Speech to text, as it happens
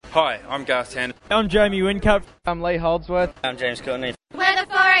Hi, I'm Garth Tander. I'm Jamie Whincup. I'm Lee Holdsworth. I'm James Courtney. We're the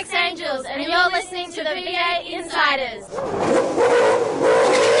Forex Angels, and you're listening to the V8 Insiders.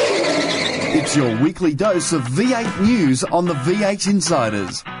 It's your weekly dose of V8 news on the V8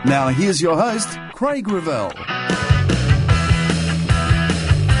 Insiders. Now here's your host, Craig Revell.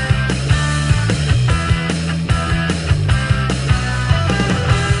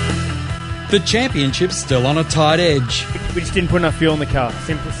 The championship's still on a tight edge. We just didn't put enough fuel in the car.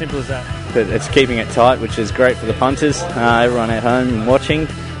 Simple as that. But it's keeping it tight, which is great for the punters. Everyone at home watching.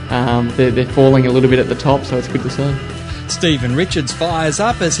 They're falling a little bit at the top, so it's good to see. Stephen Richards fires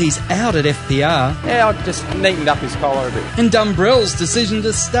up as he's out at FPR. Yeah, I just neatened up his collar a bit. And Dumbrell's decision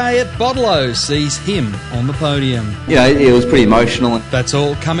to stay at Bottle sees him on the podium. Yeah, it was pretty emotional. That's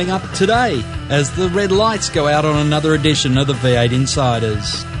all coming up today as the red lights go out on another edition of the V8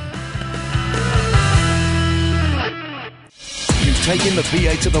 Insiders. Taking the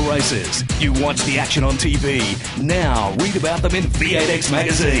V8 to the races. You watch the action on TV. Now read about them in V8X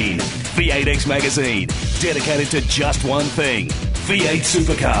Magazine. V8X Magazine, dedicated to just one thing, V8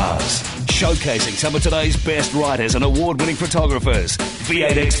 supercars. Showcasing some of today's best writers and award-winning photographers.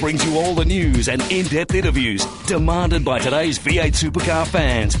 V8X brings you all the news and in-depth interviews demanded by today's V8 supercar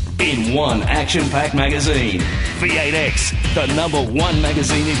fans in one action-packed magazine. V8X, the #1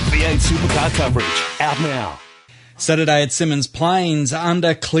 magazine in V8 supercar coverage. Out now. Saturday at Symmons Plains,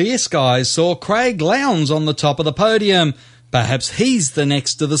 under clear skies, saw Craig Lowndes on the top of the podium. Perhaps he's the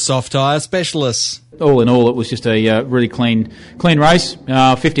next to the soft tyre specialists. All in all, it was just a really clean race.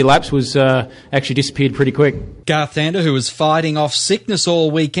 50 laps was actually disappeared pretty quick. Garth Tander, who was fighting off sickness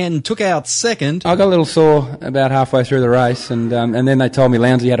all weekend, took out second. I got a little sore about halfway through the race, and then they told me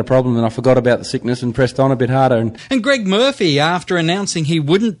Lowndes had a problem, and I forgot about the sickness and pressed on a bit harder. And Greg Murphy, after announcing he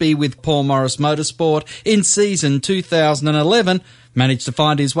wouldn't be with Paul Morris Motorsport in season 2011, managed to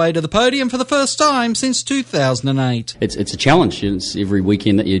find his way to the podium for the first time since 2008. It's a challenge. It's every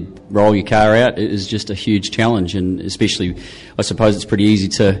weekend that you roll your car out, it is just a huge challenge, and especially, I suppose it's pretty easy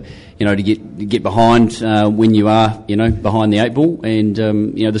to get behind when you are, behind the eight ball. And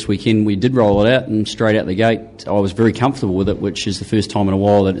this weekend we did roll it out, and straight out the gate, I was very comfortable with it, which is the first time in a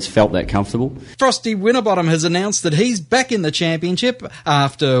while that it's felt that comfortable. Frosty Winterbottom has announced that he's back in the championship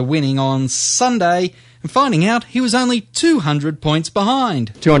after winning on Sunday and finding out he was only 200 points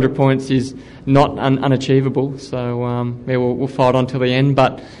behind. 200 points is not unachievable, so we'll fight on till the end,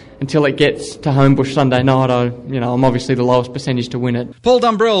 but until it gets to Homebush Sunday night, I'm obviously the lowest percentage to win it. Paul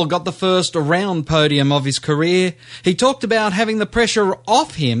Dumbrell got the first round podium of his career. He talked about having the pressure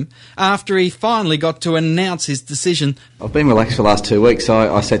off him after he finally got to announce his decision. I've been relaxed for the last 2 weeks.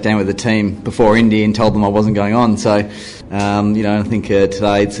 I sat down with the team before Indy and told them I wasn't going on. So, I think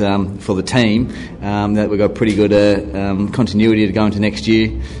today it's for the team that we've got pretty good continuity to go into next year.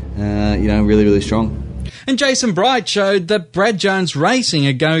 Really, really strong. And Jason Bright showed that Brad Jones Racing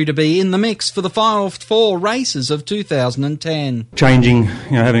are going to be in the mix for the final 4 races of 2010. Changing,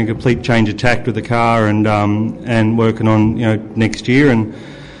 having a complete change of tact with the car and working on, next year and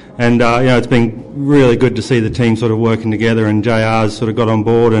it's been really good to see the team sort of working together, and JR's sort of got on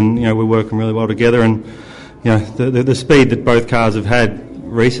board, and we're working really well together, and the speed that both cars have had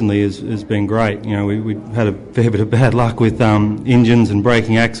recently has been great. We had a fair bit of bad luck with engines and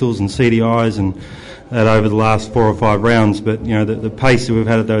braking axles and CDIs and that over the last 4 or 5 rounds, but the pace that we've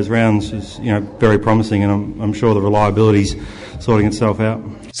had at those rounds is very promising, and I'm sure the reliability's sorting itself out.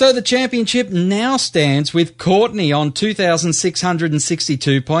 So the championship now stands with Courtney on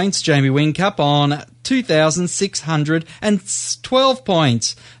 2,662 points, Jamie Whincup on 2,612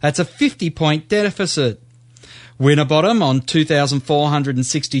 points. That's a 50-point deficit. Winterbottom on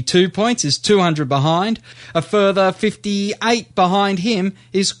 2,462 points is 200 behind. A further 58 behind him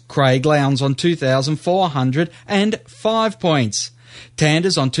is Craig Lowndes on 2,405 points.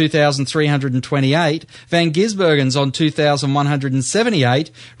 Tanders on 2,328, Van Gisbergen's on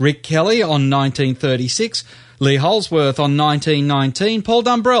 2,178, Rick Kelly on 1,936, Lee Holdsworth on 1919, Paul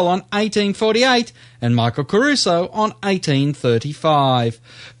Dumbrell on 1848, and Michael Caruso on 1835.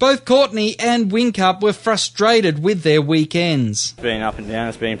 Both Courtney and Whincup were frustrated with their weekends. It's been up and down,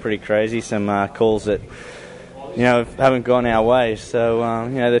 it's been pretty crazy. Some calls that, haven't gone our way. So,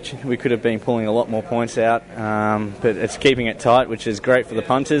 we could have been pulling a lot more points out, but it's keeping it tight, which is great for the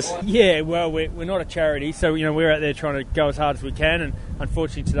punters. Yeah, well, we're not a charity, so, we're out there trying to go as hard as we can, and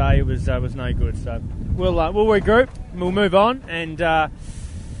unfortunately today it was no good. So we'll regroup, we'll move on, and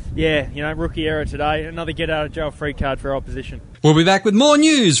rookie error today. Another get-out-of-jail-free card for our opposition. We'll be back with more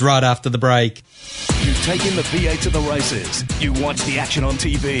news right after the break. You've taken the V8 to the races. You watch the action on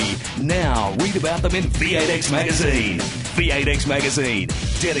TV. Now read about them in V8X Magazine. V8X Magazine,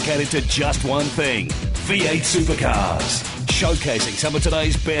 dedicated to just one thing, V8 Supercars. Showcasing some of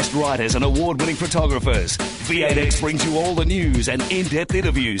today's best writers and award-winning photographers, V8X brings you all the news and in-depth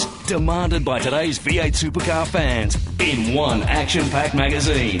interviews demanded by today's V8 Supercar fans in one action-packed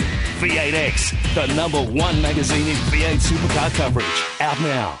magazine. V8X, the #1 magazine in V8 Supercar coverage. Out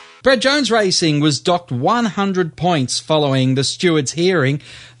now. Brad Jones Racing was docked 100 points following the stewards' hearing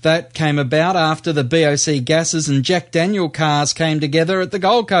that came about after the BOC Gases and Jack Daniel cars came together at the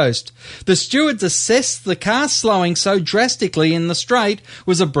Gold Coast. The stewards assessed the car slowing so drastically in the straight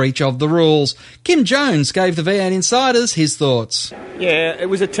was a breach of the rules. Kim Jones gave the V8 Insiders his thoughts. Yeah,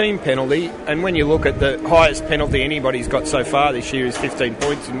 it was a team penalty, and when you look at the highest penalty anybody's got so far this year is 15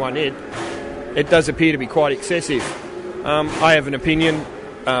 points in one head, it does appear to be quite excessive. I have an opinion.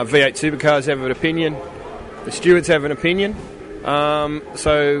 V8 Supercars have an opinion. The stewards have an opinion.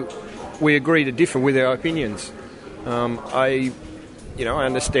 So we agree to differ with our opinions. I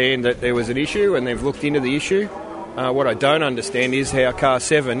understand that there was an issue and they've looked into the issue. What I don't understand is how Car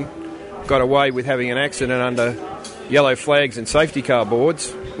 7 got away with having an accident under yellow flags and safety car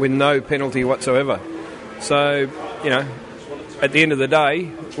boards with no penalty whatsoever. So, at the end of the day,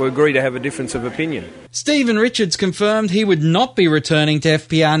 we agree to have a difference of opinion. Stephen Richards confirmed he would not be returning to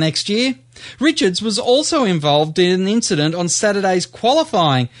FPR next year. Richards was also involved in an incident on Saturday's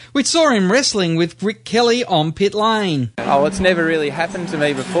qualifying, which saw him wrestling with Rick Kelly on pit lane. Oh, it's never really happened to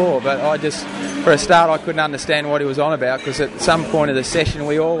me before, but for a start, I couldn't understand what he was on about, because at some point of the session,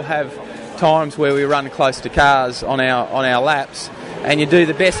 we all have times where we run close to cars on our laps, and you do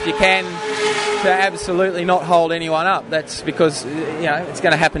the best you can to absolutely not hold anyone up. That's because it's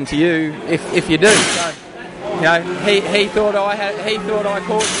going to happen to you if you do. So, he thought I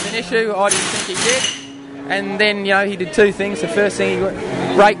caused an issue. I didn't think he did. And then he did two things. The first thing,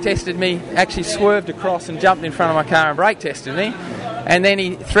 he brake tested me, actually swerved across and jumped in front of my car and brake tested me. And then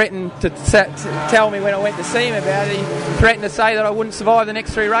he threatened to tell me when I went to see him about it. He threatened to say that I wouldn't survive the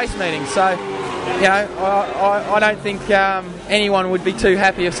next 3 race meetings. So, I don't think anyone would be too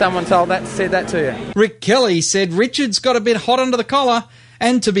happy if someone said that to you. Rick Kelly said Richards got a bit hot under the collar,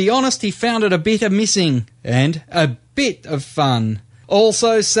 and to be honest, he found it a bit of missing and a bit of fun.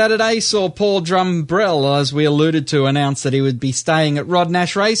 Also, Saturday saw Paul Drumbrell, as we alluded to, announce that he would be staying at Rod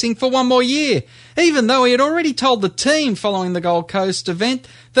Nash Racing for 1 more year, even though he had already told the team following the Gold Coast event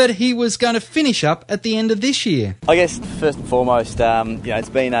that he was going to finish up at the end of this year. I guess first and foremost, it's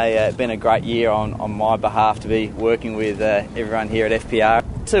been a great year on my behalf to be working with everyone here at FPR.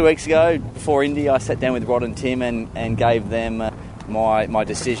 2 weeks ago, before Indy, I sat down with Rod and Tim and gave them my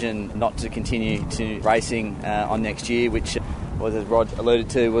decision not to continue to racing on next year, which was, as Rod alluded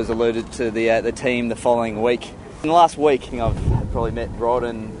to the team the following week. In the last week, I've probably met Rod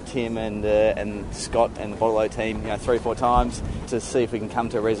and Tim and Scott and the Bottle team 3 or 4 times to see if we can come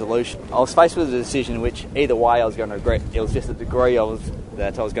to a resolution. I was faced with a decision which either way I was going to regret. It was just a degree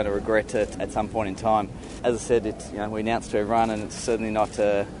that I was going to regret it at some point in time. As I said, we announced to everyone, and it's certainly not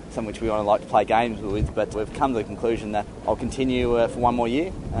something which we want to like to play games with, but we've come to the conclusion that I'll continue for 1 more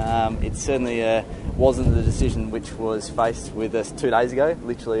year. It certainly wasn't the decision which was faced with us 2 days ago.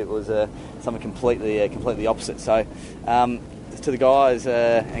 Literally, it was something completely opposite. So, to the guys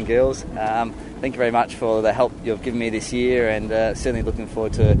and girls, thank you very much for the help you've given me this year, and certainly looking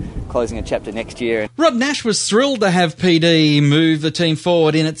forward to closing a chapter next year. Rod Nash was thrilled to have PD move the team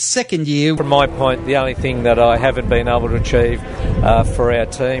forward in its 2nd year. From my point, the only thing that I haven't been able to achieve for our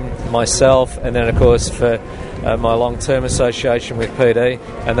team, myself, and then of course for my long-term association with PD,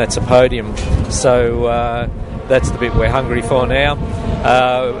 and that's a podium. So that's the bit we're hungry for now.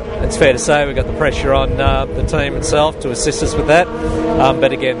 It's fair to say we've got the pressure on the team itself to assist us with that.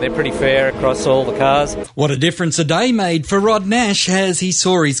 But again, they're pretty fair across all the cars. What a difference a day made for Rod Nash as he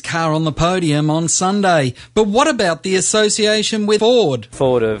saw his car on the podium on Sunday. But what about the association with Ford?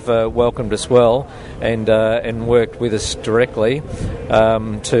 Ford have welcomed us well and worked with us directly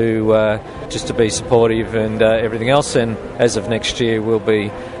to be supportive and everything else. And as of next year, we'll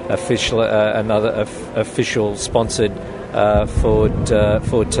be another official sponsored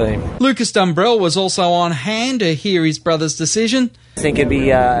Ford team. Lucas Dumbrell was also on hand to hear his brother's decision. I think it'd be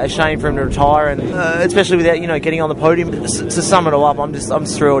a shame for him to retire, and especially without getting on the podium. To sum it all up, I'm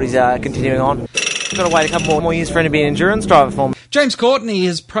just thrilled he's continuing on. Got to wait a couple more years for him to be an endurance driver for me. James Courtney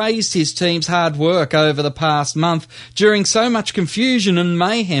has praised his team's hard work over the past month during so much confusion and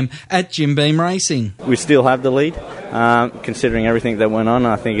mayhem at Jim Beam Racing. We still have the lead, considering everything that went on.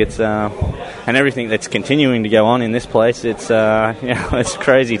 I think it's and everything that's continuing to go on in this place. It's it's a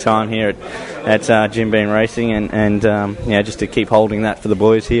crazy time here at Jim Beam Racing, and just to keep holding that for the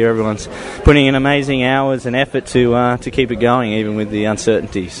boys here. Everyone's putting in amazing hours and effort to keep it going, even with the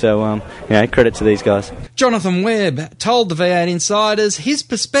uncertainty. So credit to these guys. Jonathan Webb told the V8 Insiders his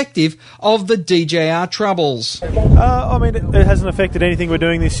perspective of the DJR troubles. It hasn't affected anything we're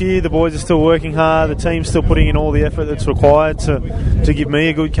doing this year. The boys are still working hard. The team's still putting in all the effort that's required to give me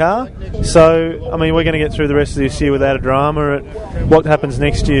a good car. So, we're going to get through the rest of this year without a drama. What happens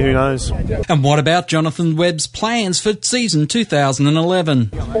next year, who knows? And what about Jonathan Webb's plans for season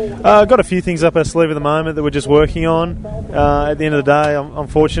 2011? I've got a few things up our sleeve at the moment that we're just working on. At the end of the day, I'm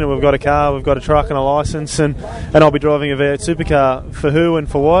fortunate we've got a car, we've got a truck and a licence, and I'll be driving a V8 supercar. For who and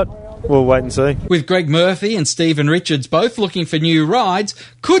for what? We'll wait and see. With Greg Murphy and Stephen Richards both looking for new rides,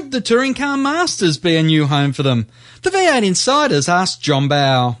 could the Touring Car Masters be a new home for them? The V8 Insiders asked John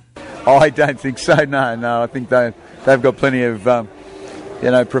Bowe. I don't think so, no. I think they've got plenty of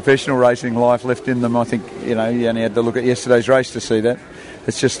professional racing life left in them. I think, you only had to look at yesterday's race to see that.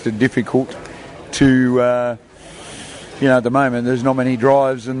 It's just difficult to, at the moment there's not many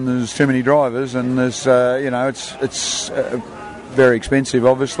drives and there's too many drivers, and there's, it's very expensive,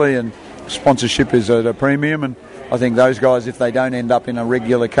 obviously, and sponsorship is at a premium, and I think those guys, if they don't end up in a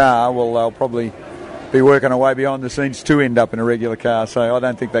regular car, well, they'll probably be working away behind the scenes to end up in a regular car, so I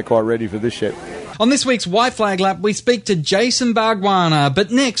don't think they're quite ready for this yet. On this week's White Flag Lap, we speak to Jason Bargwanna,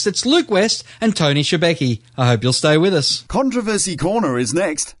 but next it's Luke West and Tony Shebeki. I hope you'll stay with us. Controversy Corner is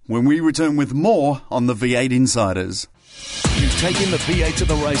next, when we return with more on the V8 Insiders. You've taken the V8 to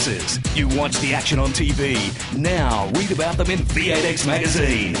the races. You watch the action on TV. Now read about them in V8X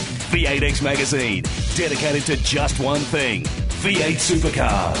Magazine. V8X Magazine, dedicated to just one thing, V8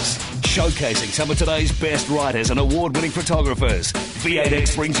 supercars. Showcasing some of today's best writers and award-winning photographers,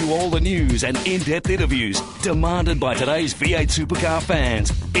 V8X brings you all the news and in-depth interviews demanded by today's V8 supercar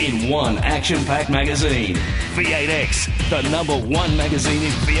fans in one action-packed magazine. V8X, the #1 magazine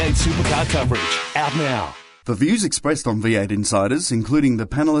in V8 supercar coverage. Out now. The views expressed on V8 Insiders, including the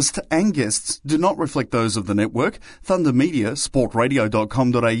panellists and guests, do not reflect those of the network, Thunder Media,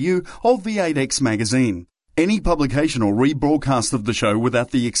 sportradio.com.au or V8X Magazine. Any publication or rebroadcast of the show without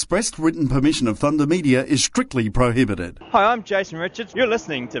the expressed written permission of Thunder Media is strictly prohibited. Hi, I'm Jason Richards. You're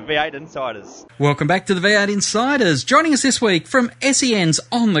listening to V8 Insiders. Welcome back to the V8 Insiders. Joining us this week from SEN's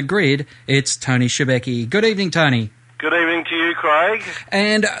On the Grid, it's Tony Shebeki. Good evening, Tony. Good evening to you, Craig.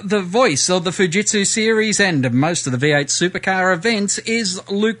 And the voice of the Fujitsu series and most of the V8 supercar events is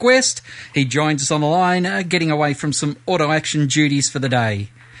Luke West. He joins us on the line, getting away from some auto action duties for the day.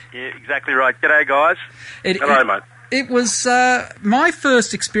 Yeah, exactly right. G'day, guys. Hello, mate. It was my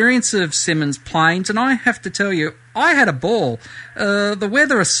first experience of Simmons Plains, and I have to tell you, I had a ball. The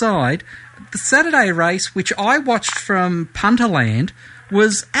weather aside, the Saturday race, which I watched from Punterland,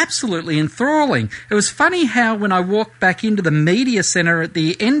 was absolutely enthralling. It was funny how when I walked back into the media centre at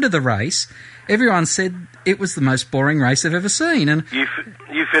the end of the race, everyone said it was the most boring race I've ever seen. And you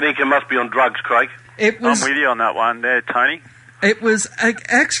Finnegan must be on drugs, Craig. I'm with you on that one there, Tony. It was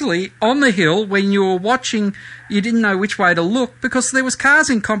actually on the hill when you were watching, you didn't know which way to look because there was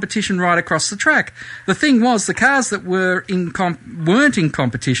cars in competition right across the track. The thing was, the cars that weren't in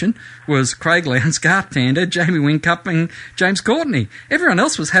competition was Craig Lowndes, Garth Tander, Jamie Whincup and James Courtney. Everyone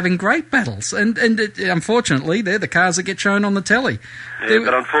else was having great battles, and unfortunately, they're the cars that get shown on the telly. Yeah,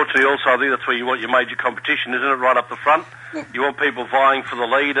 but unfortunately also, I think that's where you want your major competition, isn't it, right up the front? You want people vying for the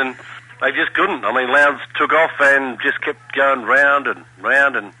lead, and they just couldn't. I mean, Lowndes took off and just kept going round and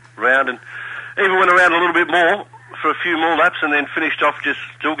round and round, and even went around a little bit more for a few more laps and then finished off just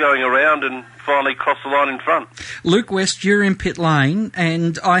still going around and finally crossed the line in front. Luke West, you're in pit lane,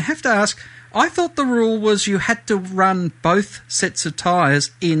 and I have to ask, I thought the rule was you had to run both sets of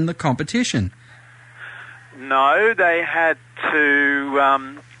tyres in the competition. No, they had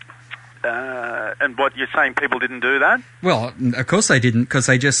to... and what you're saying, people didn't do that? Well, of course they didn't, because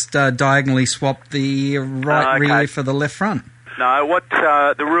they just diagonally swapped the right rear for the left front. No, what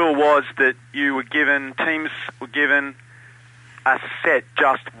the rule was that teams were given a set,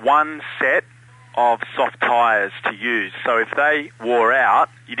 just one set of soft tyres to use. So if they wore out,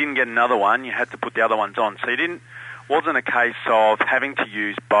 you didn't get another one, you had to put the other ones on. So wasn't a case of having to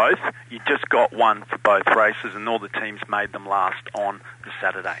use both. You just got one for both races, and all the teams made them last on the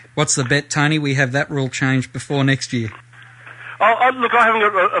Saturday. What's the bet, Tony? We have that rule changed before next year. Look, I haven't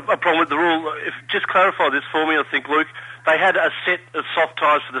got a problem with the rule. Just clarify this for me, I think, Luke. They had a set of soft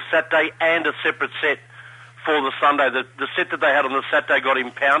tyres for the Saturday and a separate set for the Sunday. The set that they had on the Saturday got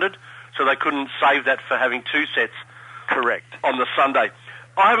impounded, so they couldn't save that for having two sets. Correct. On the Sunday.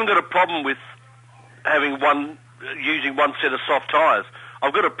 I haven't got a problem with using one set of soft tyres.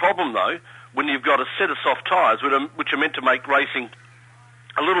 I've got a problem, though, when you've got a set of soft tyres which are meant to make racing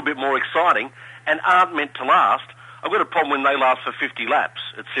a little bit more exciting and aren't meant to last. I've got a problem when they last for 50 laps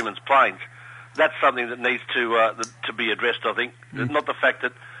at Symmons Plains. That's something that needs to be addressed, I think. Not the fact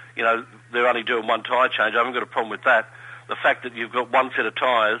that, they're only doing one tyre change. I haven't got a problem with that. The fact that you've got one set of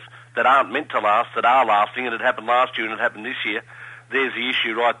tyres that aren't meant to last, that are lasting, and it happened last year and it happened this year, there's the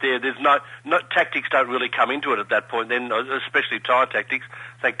issue right there. There's no tactics don't really come into it at that point then, especially tyre tactics.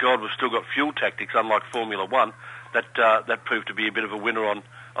 Thank God we've still got fuel tactics, unlike Formula One. That proved to be a bit of a winner on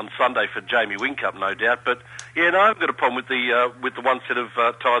Sunday for Jamie Whincup, no doubt. But yeah, no, I've got a problem with the one set of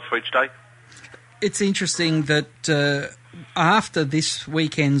tyres for each day. It's interesting that after this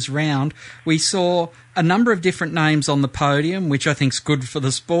weekend's round, we saw a number of different names on the podium, which I think is good for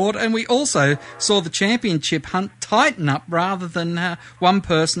the sport, and we also saw the championship hunt tighten up rather than one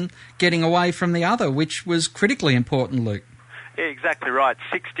person getting away from the other, which was critically important, Luke. Yeah, exactly right.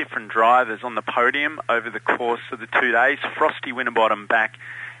 6 different drivers on the podium over the course of the 2 days. Frosty Winterbottom back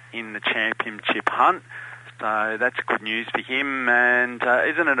in the championship hunt. So that's good news for him, and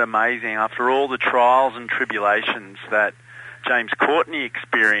isn't it amazing, after all the trials and tribulations that James Courtney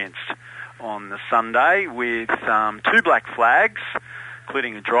experienced on the Sunday with 2 black flags,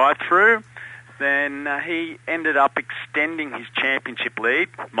 including a drive-through, then he ended up extending his championship lead,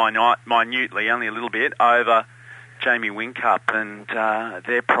 minutely, only a little bit, over Jamie Whincup, and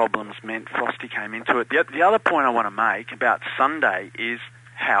their problems meant Frosty came into it. The other point I want to make about Sunday is,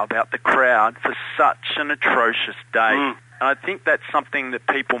 how about the crowd for such an atrocious day? And I think that's something that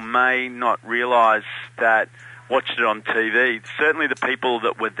people may not realise that watched it on TV. Certainly the people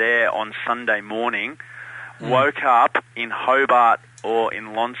that were there on Sunday morning woke up in Hobart or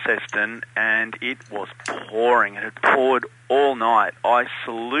in Launceston and it was pouring. It had poured all night. I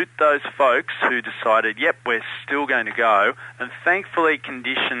salute those folks who decided, yep, we're still going to go. And thankfully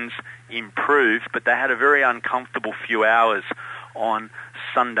conditions improved, but they had a very uncomfortable few hours on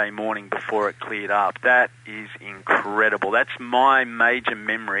Sunday morning before it cleared up. That is incredible. That's my major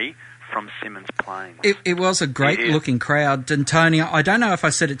memory from Symmons Plains. It was a great-looking crowd. And, Tony, I don't know if I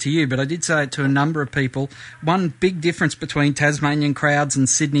said it to you, but I did say it to a number of people. One big difference between Tasmanian crowds and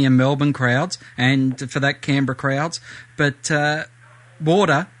Sydney and Melbourne crowds, and for that Canberra crowds, but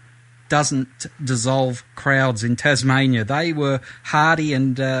water doesn't dissolve crowds in Tasmania. They were hardy,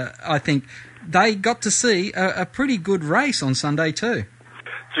 and I think they got to see a pretty good race on Sunday too.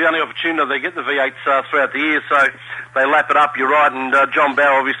 It's the only opportunity they get the V8s throughout the year, so they lap it up, you're right, and John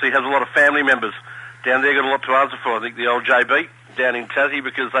Bauer obviously has a lot of family members down there, got a lot to answer for. I think the old JB down in Tassie,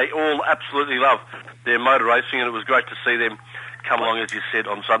 because they all absolutely love their motor racing, and it was great to see them come along, as you said,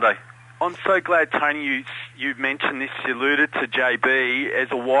 on Sunday. I'm so glad, Tony, you mentioned this, you alluded to JB.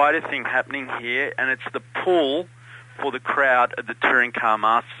 There's a wider thing happening here, and it's the pull for the crowd at the Touring Car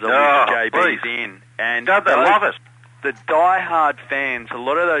Masters, of which JB's in. And God, they love it. The die-hard fans, a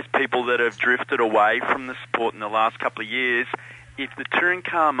lot of those people that have drifted away from the sport in the last couple of years, if the Touring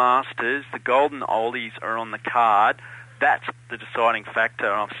Car Masters, the Golden Oldies are on the card, that's the deciding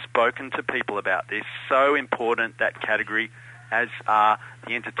factor. And I've spoken to people about this. So important, that category, as are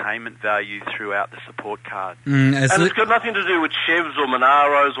the entertainment value throughout the support card. And it's got nothing to do with Chevs or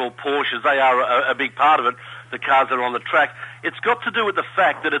Monaros or Porsches. They are a big part of it, the cars that are on the track. It's got to do with the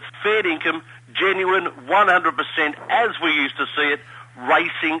fact that it's fair income, genuine, 100%, as we used to see it,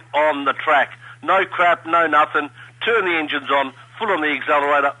 racing on the track. No crap, no nothing. Turn the engines on, full on the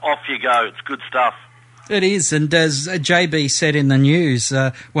accelerator, off you go. It's good stuff. It is, and as JB said in the news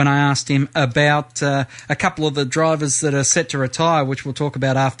when I asked him about a couple of the drivers that are set to retire, which we'll talk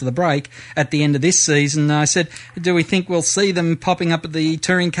about after the break, at the end of this season, I said, do we think we'll see them popping up at the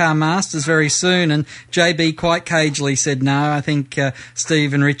Touring Car Masters very soon? And JB quite cagely said no. I think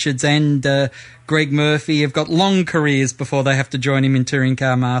Stephen Richards and Greg Murphy have got long careers before they have to join him in Touring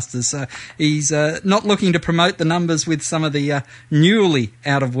Car Masters. So he's not looking to promote the numbers with some of the newly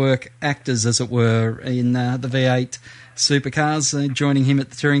out-of-work actors, as it were, in the V8 supercars, joining him at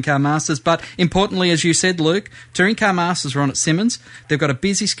the Touring Car Masters. But importantly, as you said, Luke, Touring Car Masters are on at Symmons. They've got a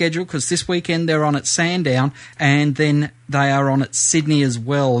busy schedule because this weekend they're on at Sandown, and then they are on at Sydney as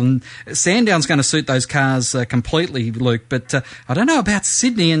well. And Sandown's going to suit those cars completely, Luke. But I don't know about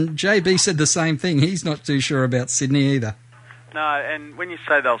Sydney, and JB said the same thing. He's not too sure about Sydney either. No, and when you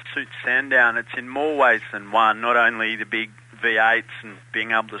say they'll suit Sandown, it's in more ways than one. Not only the big V8s and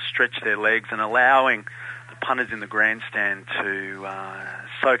being able to stretch their legs and allowing the punters in the grandstand to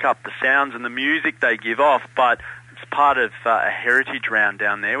soak up the sounds and the music they give off. But it's part of a heritage round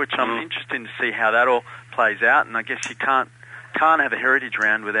down there, which I'm interested to see how that all plays out. And I guess you can't have a heritage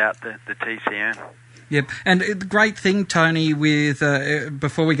round without the TCN. Yep, and the great thing, Tony, with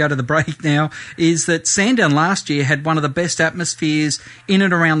before we go to the break now, is that Sandown last year had one of the best atmospheres in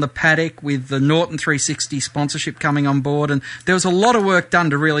and around the paddock with the Norton 360 sponsorship coming on board, and there was a lot of work done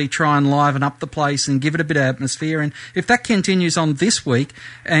to really try and liven up the place and give it a bit of atmosphere. And if that continues on this week,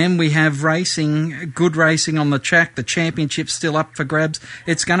 and we have good racing on the track, the championship's still up for grabs,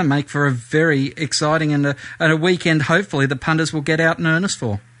 it's going to make for a very exciting and a weekend, hopefully, the punters will get out in earnest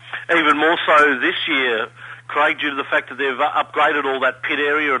for. Even more so this year, Craig, due to the fact that they've upgraded all that pit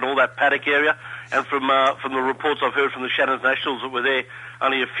area and all that paddock area, and from the reports I've heard from the Shannons Nationals that were there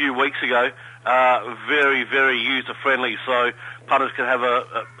only a few weeks ago, very, very user-friendly, so punters can have a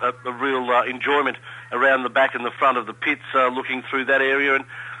real enjoyment around the back and the front of the pits looking through that area.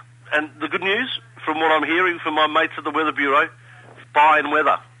 And the good news, from what I'm hearing from my mates at the Weather Bureau, fine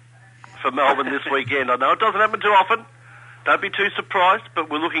weather for Melbourne this weekend. I know it doesn't happen too often. Don't be too surprised, but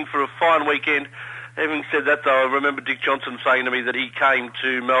we're looking for a fine weekend. Having said that, though, I remember Dick Johnson saying to me that he came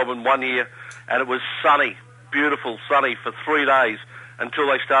to Melbourne one year and it was sunny, beautiful, sunny for 3 days until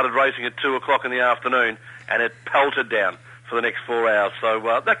they started racing at 2 o'clock in the afternoon, and it pelted down for the next 4 hours. So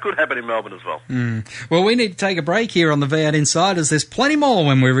that could happen in Melbourne as well. Well, we need to take a break here on the V8 Insiders. There's plenty more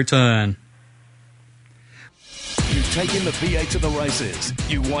when we return. You've taken the V8 to the races.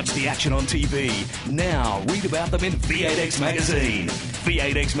 You watch the action on TV. Now read about them in V8X Magazine.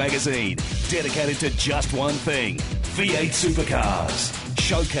 V8X Magazine, dedicated to just one thing, V8 Supercars.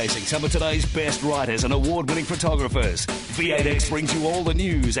 Showcasing some of today's best writers and award-winning photographers, V8X brings you all the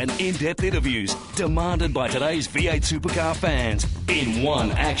news and in-depth interviews demanded by today's V8 Supercar fans in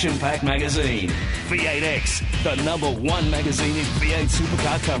one action-packed magazine. V8X, the #1 magazine in V8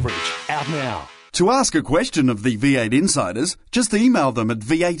 Supercar coverage. Out now. To ask a question of the V8 Insiders, just email them at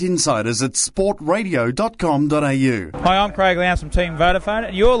v8insiders@sportradio.com.au. Hi, I'm Craig Lowndes from Team Vodafone,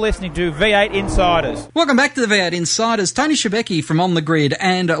 and you're listening to V8 Insiders. Welcome back to the V8 Insiders. Tony Shebeki from On The Grid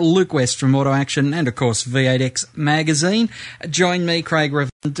and Luke West from Auto Action and, of course, V8X Magazine. Join me, Craig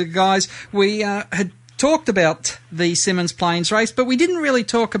Revan. Guys, we had talked about the Symmons Plains race, but we didn't really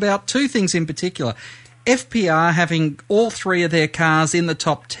talk about two things in particular. FPR having all three of their cars in the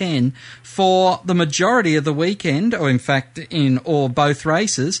top 10 for the majority of the weekend, or in fact in both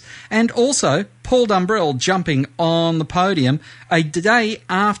races, and also Paul Dumbrell jumping on the podium a day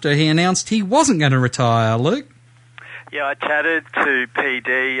after he announced he wasn't going to retire. Luke? Yeah, I chatted to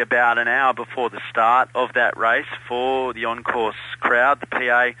PD about an hour before the start of that race for the on-course crowd, the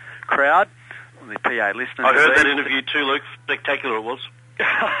PA crowd, the PA listeners. I heard that interview too, Luke. Spectacular it was.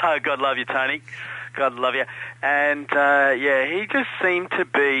 God love you, Tony. God love you. And, he just seemed to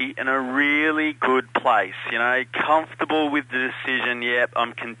be in a really good place, comfortable with the decision. Yep,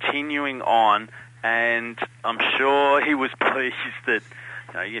 I'm continuing on, and I'm sure he was pleased that,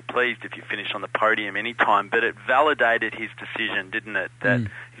 you get pleased if you finish on the podium anytime, but it validated his decision, didn't it, that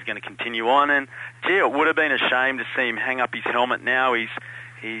he's going to continue on. And, it would have been a shame to see him hang up his helmet now. He's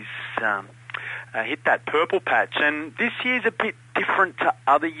hit that purple patch, and this year's a bit different to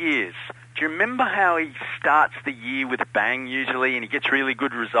other years. Do you remember how he starts the year with a bang usually and he gets really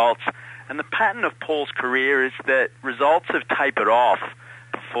good results? And the pattern of Paul's career is that results have tapered off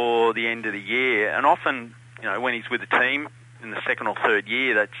before the end of the year. And often, when he's with a team in the second or third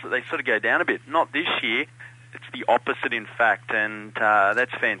year, they sort of go down a bit. Not this year. It's the opposite, in fact, and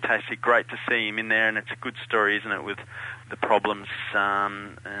that's fantastic. Great to see him in there, and it's a good story, isn't it, with the problems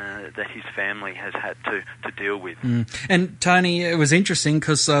that his family has had to deal with. And, Tony, it was interesting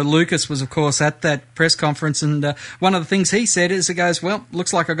because Lucas was, of course, at that press conference, and one of the things he said is, he goes, well,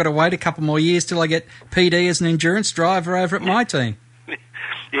 looks like I've got to wait a couple more years till I get PD as an endurance driver over at my team.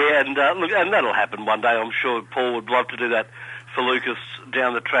 Yeah, and that'll happen one day. I'm sure Paul would love to do that for Lucas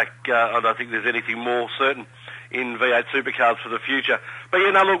down the track. I don't think there's anything more certain in V8 Supercars for the future. But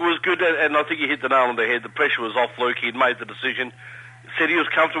look, it was good, and I think you hit the nail on the head. The pressure was off Luke. He'd made the decision, said he was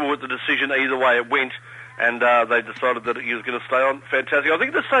comfortable with the decision either way it went, and they decided that he was going to stay on. Fantastic. I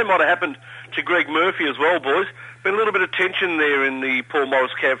think the same might have happened to Greg Murphy as well, boys. Been a little bit of tension there in the Paul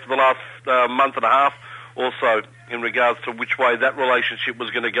Morris camp for the last month and a half or so in regards to which way that relationship was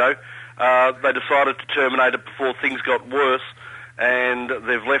going to go. They decided to terminate it before things got worse, and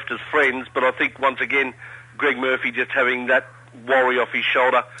they've left as friends. But I think, once again, Greg Murphy just having that worry off his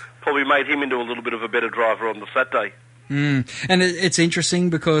shoulder probably made him into a little bit of a better driver on the Saturday. And it's interesting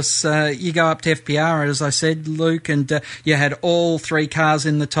because you go up to FPR, as I said, Luke, and you had all 3 cars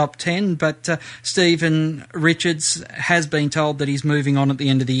in the top 10, but Stephen Richards has been told that he's moving on at the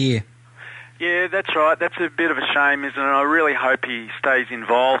end of the year. Yeah, that's right. That's a bit of a shame, isn't it? I really hope he stays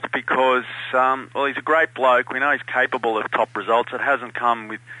involved because, well, he's a great bloke. We know he's capable of top results. It hasn't come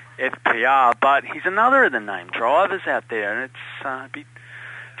with FPR, but he's another of the named drivers out there, and it's a bit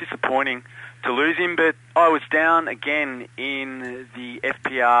disappointing to lose him. But I was down again in the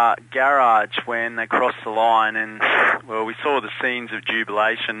FPR garage when they crossed the line, and, well, we saw the scenes of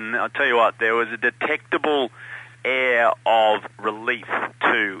jubilation. I'll tell you what, there was a detectable air of relief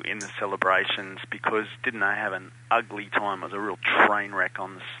too in the celebrations because didn't they have an ugly time? It was a real train wreck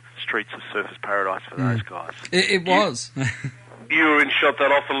on the streets of Surfers Paradise for those guys. It was. You were in shot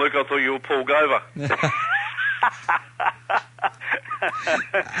that often, Luke. I thought you were Paul Gover.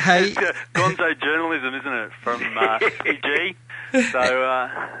 Hey, Gonzo journalism, isn't it, from PG? So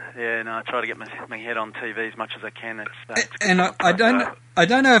I try to get my head on TV as much as I can. I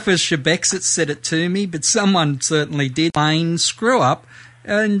don't know if it was Shebex that said it to me, but someone certainly did. Lane screw up,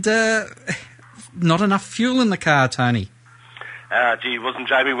 and not enough fuel in the car, Tony. Wasn't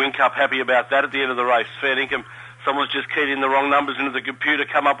Jamie Whincup happy about that at the end of the race? Fair dinkum. Someone's just keyed in the wrong numbers into the computer,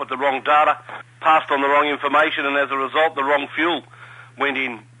 come up with the wrong data, passed on the wrong information, and as a result, the wrong fuel went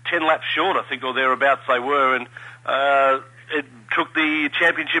in 10 laps short, I think, or thereabouts they were, and it took the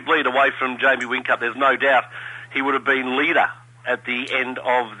championship lead away from Jamie Whincup. There's no doubt he would have been leader at the end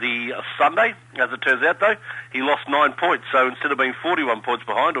of the Sunday. As it turns out, though, he lost 9 points, so instead of being 41 points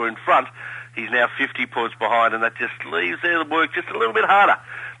behind or in front, he's now 50 points behind, and that just leaves their work just a little bit harder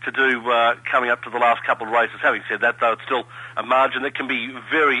to do coming up to the last couple of races. Having said that, though, it's still a margin that can be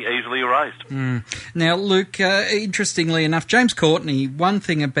very easily erased. Now, Luke, interestingly enough, James Courtney, one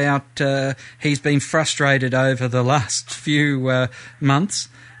thing about he's been frustrated over the last few months,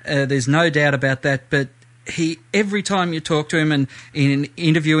 there's no doubt about that, but he, every time you talk to him and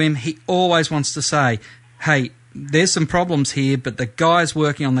interview him, he always wants to say, hey, there's some problems here, but the guys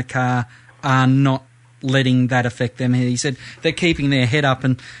working on the car are not letting that affect them. He said they're keeping their head up,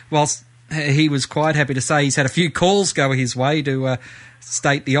 and whilst he was quite happy to say he's had a few calls go his way to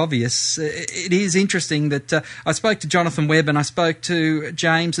state the obvious, it is interesting that I spoke to Jonathan Webb and I spoke to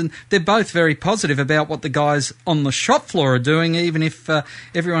James, and they're both very positive about what the guys on the shop floor are doing, even if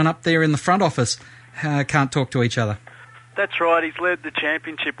everyone up there in the front office can't talk to each other. That's right. He's led the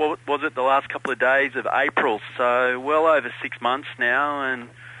championship, what was it, the last couple of days of April, so well over 6 months now, and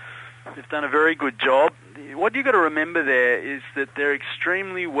they've done a very good job. What you've got to remember there is that they're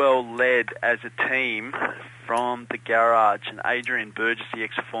extremely well led as a team from the garage, and Adrian Burgess, the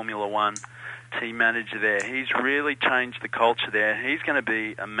ex-Formula One team manager there, he's really changed the culture there. He's going to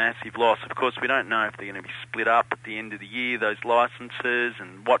be a massive loss. Of course, we don't know if they're going to be split up at the end of the year, those licences,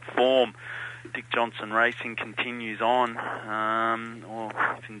 and what form Dick Johnson Racing continues on, or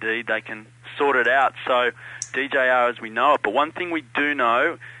if indeed they can sort it out. So DJR as we know it. But one thing we do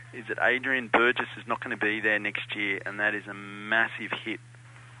know is that Adrian Burgess is not going to be there next year, and that is a massive hit.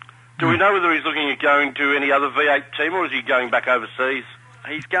 Do we know whether he's looking at going to any other V8 team, or is he going back overseas?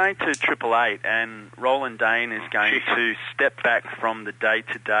 He's going to Triple Eight, and Roland Dane is going to step back from the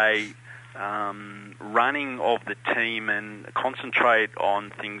day-to-day running of the team and concentrate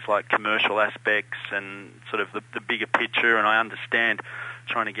on things like commercial aspects and sort of the bigger picture. And I understand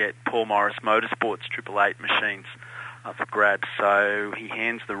trying to get Paul Morris Motorsports Triple Eight machines for grabs. So he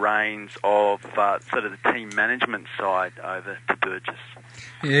hands the reins of sort of the team management side over to Burgess.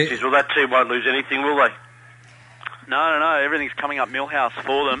 Yeah. Well, that team won't lose anything, will they? No. Everything's coming up Millhouse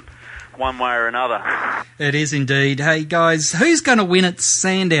for them, one way or another. It is indeed. Hey, guys, who's going to win at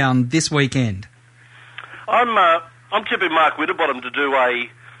Sandown this weekend? I'm tipping Mark Winterbottom to do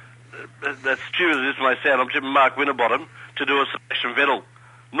as stupid as this may sound, I'm tipping Mark Winterbottom to do a Sebastian Vettel.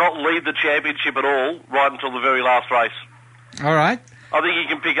 Not lead the championship at all right until the very last race. All right. I think he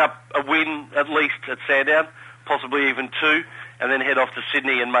can pick up a win at least at Sandown, possibly even 2, and then head off to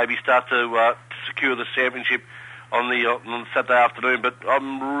Sydney and maybe start to secure the championship on the Saturday afternoon. But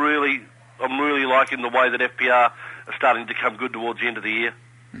I'm really liking the way that FPR are starting to come good towards the end of the year.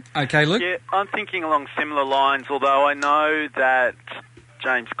 Okay, Luke? Yeah, I'm thinking along similar lines, although I know that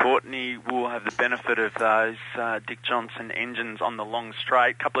James Courtney will have the benefit of those Dick Johnson engines on the long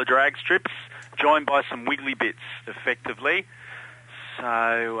straight. A couple of drag strips, joined by some wiggly bits, effectively.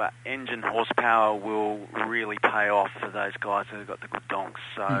 So engine horsepower will really pay off for those guys who've got the good donks.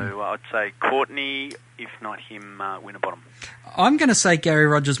 So I'd say Courtney, if not him, Winterbottom. I'm going to say Gary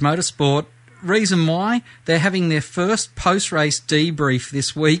Rogers Motorsport reason why, they're having their first post-race debrief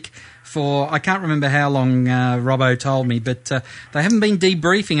this week for, I can't remember how long Robbo told me, but they haven't been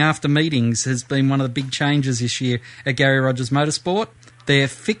debriefing after meetings has been one of the big changes this year at Gary Rogers Motorsport. They're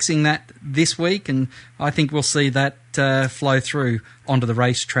fixing that this week, and I think we'll see that flow through onto the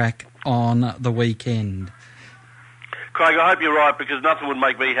racetrack on the weekend. Craig, I hope you're right, because nothing would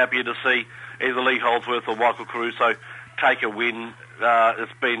make me happier to see either Lee Holdsworth or Michael Caruso take a win.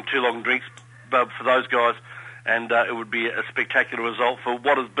 It's been 2 long drinks for those guys, and it would be a spectacular result for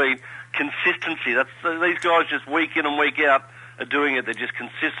what has been consistency. These guys just week in and week out are doing it. They're just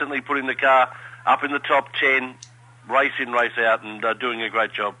consistently putting the car up in the top 10, race in, race out, and doing a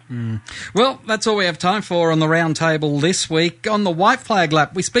great job. Well, that's all we have time for on the round table this week. On the white flag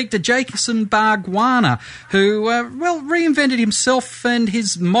lap, we speak to Jason Bargwanna, who, reinvented himself and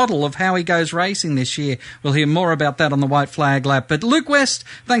his model of how he goes racing this year. We'll hear more about that on the white flag lap. But Luke West,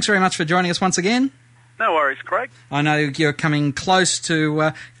 thanks very much for joining us once again. No worries, Craig. I know you're coming close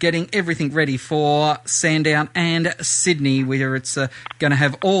to getting everything ready for Sandown and Sydney, where it's going to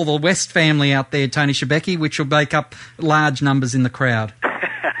have all the West family out there, Tony Shebeki, which will make up large numbers in the crowd.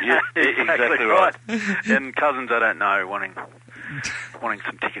 Yeah, exactly right. And cousins, I don't know, wanting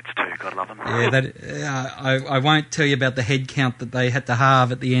some tickets too. God love them. Yeah, I won't tell you about the head count that they had to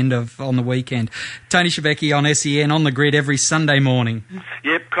halve at the end on the weekend. Tony Shebeki on SEN on the grid every Sunday morning.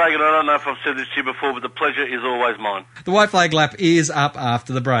 Yep, Craig, and I don't know if I've said this to you before, but the pleasure is always mine. The white flag lap is up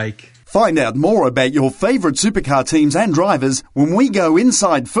after the break. Find out more about your favourite supercar teams and drivers when we go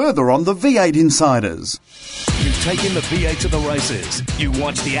inside further on the V8 Insiders. You've taken the V8 to the races. You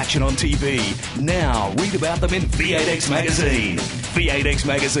watch the action on TV. Now read about them in V8X Magazine. V8X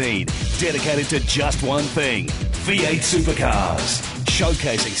Magazine, dedicated to just one thing, V8 supercars.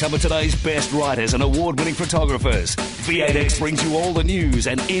 Showcasing some of today's best writers and award-winning photographers, V8X brings you all the news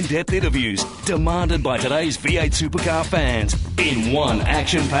and in-depth interviews demanded by today's V8 supercar fans in one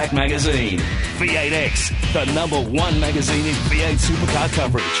action-packed magazine. V8X, the #1 magazine in V8 supercar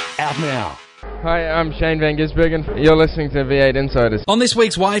coverage. Out now. Hi, I'm Shane Van Gisbergen. You're listening to V8 Insiders. On this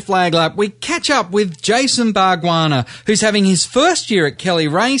week's white flag lap, we catch up with Jason Bargwanna, who's having his first year at Kelly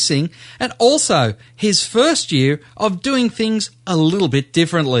Racing and also his first year of doing things a little bit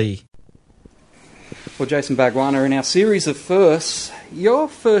differently. Well, Jason Bargwanna, in our series of firsts, your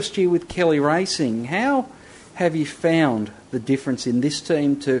first year with Kelly Racing, how have you found the difference in this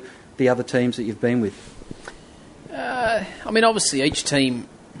team to the other teams that you've been with? Obviously each team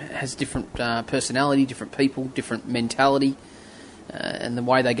has different personality, different people, different mentality, and the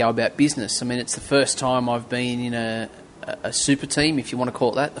way they go about business. It's the first time I've been in a super team, if you want to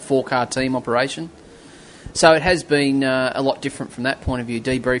call it that, the 4-car team operation. So it has been a lot different from that point of view.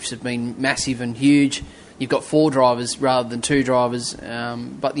 Debriefs have been massive and huge. You've got 4 drivers rather than 2 drivers,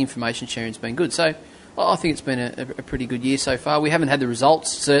 but the information sharing's been good. So I think it's been a pretty good year so far. We haven't had the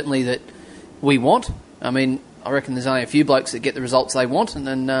results, certainly, that we want. I reckon there's only a few blokes that get the results they want,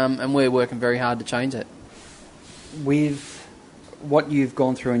 and we're working very hard to change that. With what you've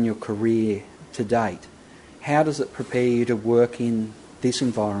gone through in your career to date, how does it prepare you to work in this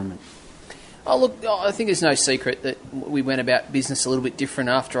environment? I think there's no secret that we went about business a little bit different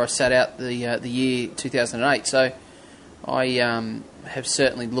after I sat out the year 2008. So I have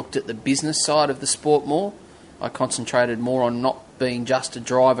certainly looked at the business side of the sport more. I concentrated more on not being just a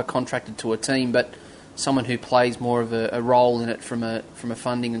driver contracted to a team, but someone who plays more of a role in it from a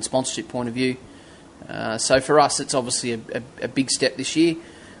funding and sponsorship point of view. So for us, it's obviously a big step this year.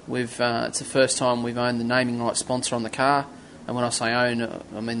 It's the first time we've owned the naming rights sponsor on the car, and when I say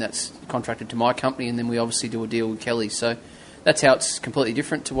own, that's contracted to my company, and then we obviously do a deal with Kelly. So that's how it's completely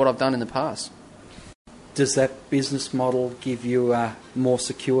different to what I've done in the past. Does that business model give you a more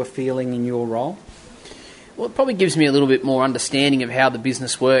secure feeling in your role? Well, it probably gives me a little bit more understanding of how the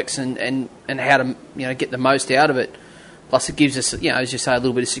business works and how to get the most out of it. Plus, it gives us, as you say, a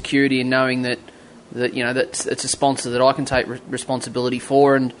little bit of security in knowing that it's a sponsor that I can take responsibility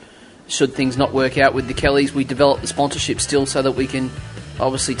for. And should things not work out with the Kellys, we develop the sponsorship still so that we can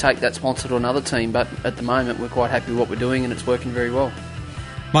obviously take that sponsor to another team. But at the moment, we're quite happy with what we're doing, and it's working very well.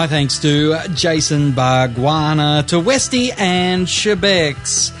 My thanks to Jason Bargwanna, to Westy and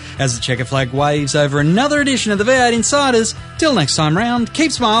Shebex, as the checker flag waves over another edition of the V8 Insiders. Till next time round,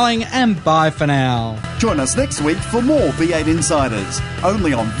 keep smiling and bye for now. Join us next week for more V8 Insiders,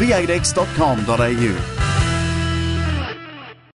 only on v8x.com.au.